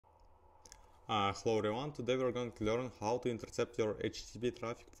Hello everyone, today we're going to learn how to intercept your HTTP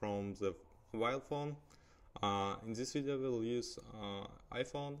traffic from the mobile phone. In this video we'll use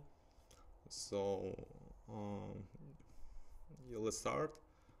iPhone, so let's start.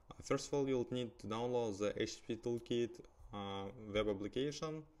 First of all, you'll need to download the HTTP Toolkit web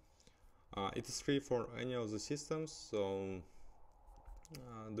application. It is free for any of the systems, so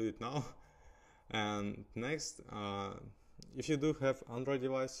do it now. And next, if you do have Android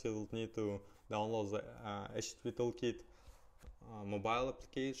device, you'll need to download the HTTP Toolkit mobile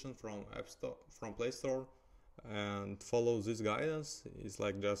application from Play Store and follow this guidance. It's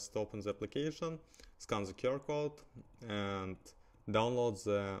like just open the application, scan the QR code, and download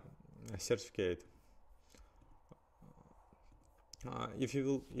the certificate. If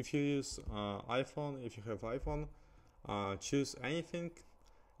you use iPhone, if you have iPhone, choose anything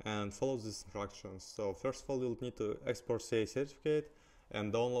and follow these instructions. So first of all, you'll need to export the certificate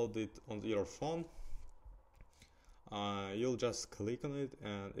and download it on your phone. You'll just click on it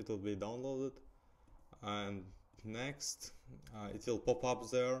and it will be downloaded, and next it will pop up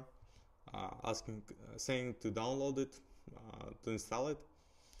there saying to download it, to install it.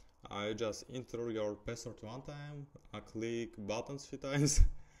 You just enter your password one time, click buttons few times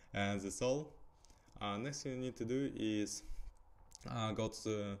and that's all. Next thing you need to do is go to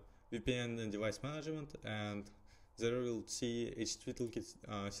the VPN and device management, and there you will see HTTP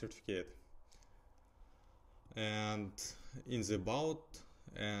Toolkit certificate. And in the about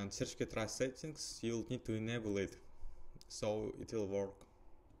and certificate trust settings, you'll need to enable it so it will work.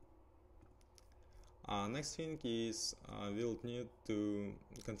 Next thing is we'll need to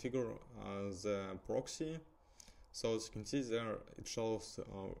configure the proxy. So as you can see there, it shows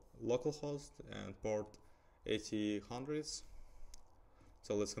localhost and port 8000.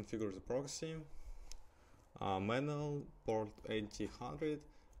 So let's configure the proxy, manual port 8000,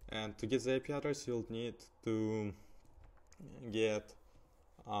 and to get the IP address you'll need to get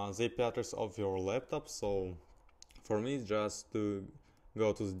the IP address of your laptop. So for me it's just to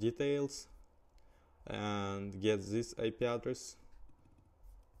go to the details and get this IP address.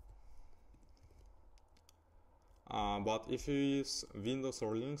 But if you use Windows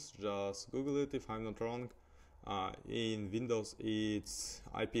or Linux, just Google it if I'm not wrong. In Windows it's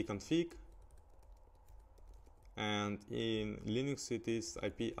ipconfig, and in Linux it is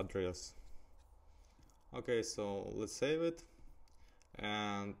IP address. Okay, so let's save it,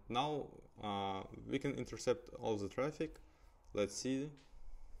 and now we can intercept all the traffic. Let's see.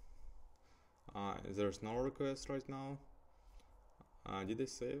 There's no request right now. Did I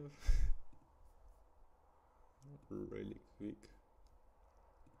save? Really quick.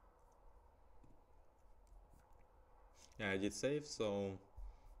 Yeah, I did save, so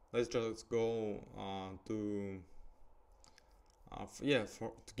let's just go to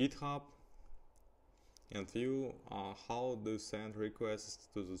GitHub and view how to send requests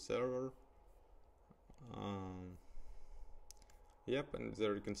to the server. Yep, and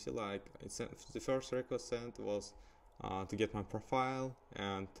there you can see like the first request sent was to get my profile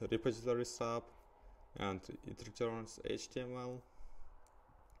and repository sub, and it returns HTML.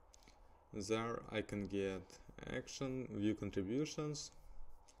 There I can get action, view contributions,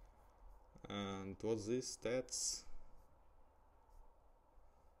 and what's this, stats.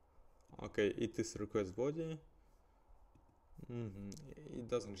 Okay, it is request body. It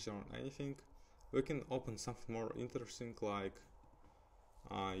doesn't return anything. We can open something more interesting like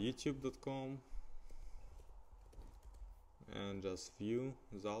youtube.com and just view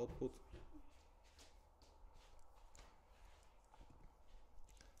the output.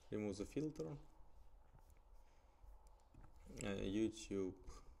 Remove the filter. YouTube.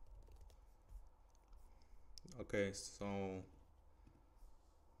 Okay, so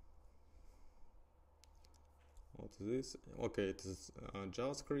what is this? Okay, it is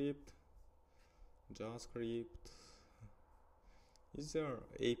JavaScript. Is there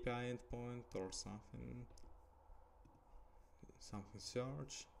API endpoint or something? Something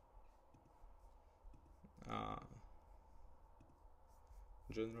search.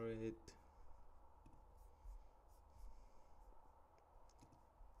 Generate.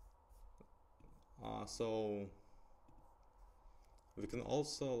 So we can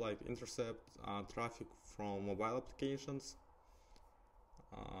also like intercept traffic from mobile applications.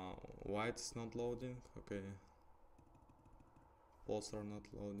 Why it's not loading? Okay, polls are not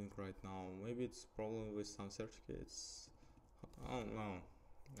loading right now. Maybe it's a problem with some certificates. Oh no,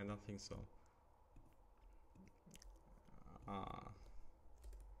 I don't think so.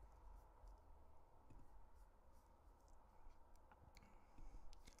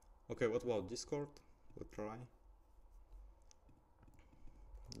 Okay, what about Discord? Let's try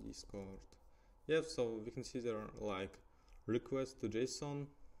Discord. Yeah, so we can see there are like requests to JSON,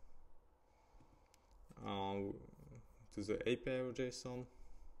 to the API of JSON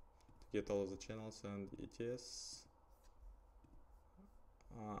to get all of the channels and ETS.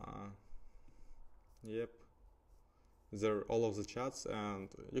 Yep, there are all of the chats, and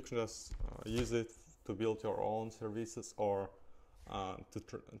you can just use it to build your own services or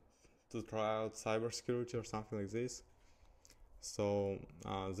to try out cybersecurity or something like this. So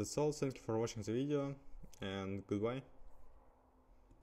that's all. Thank you for watching the video, and goodbye.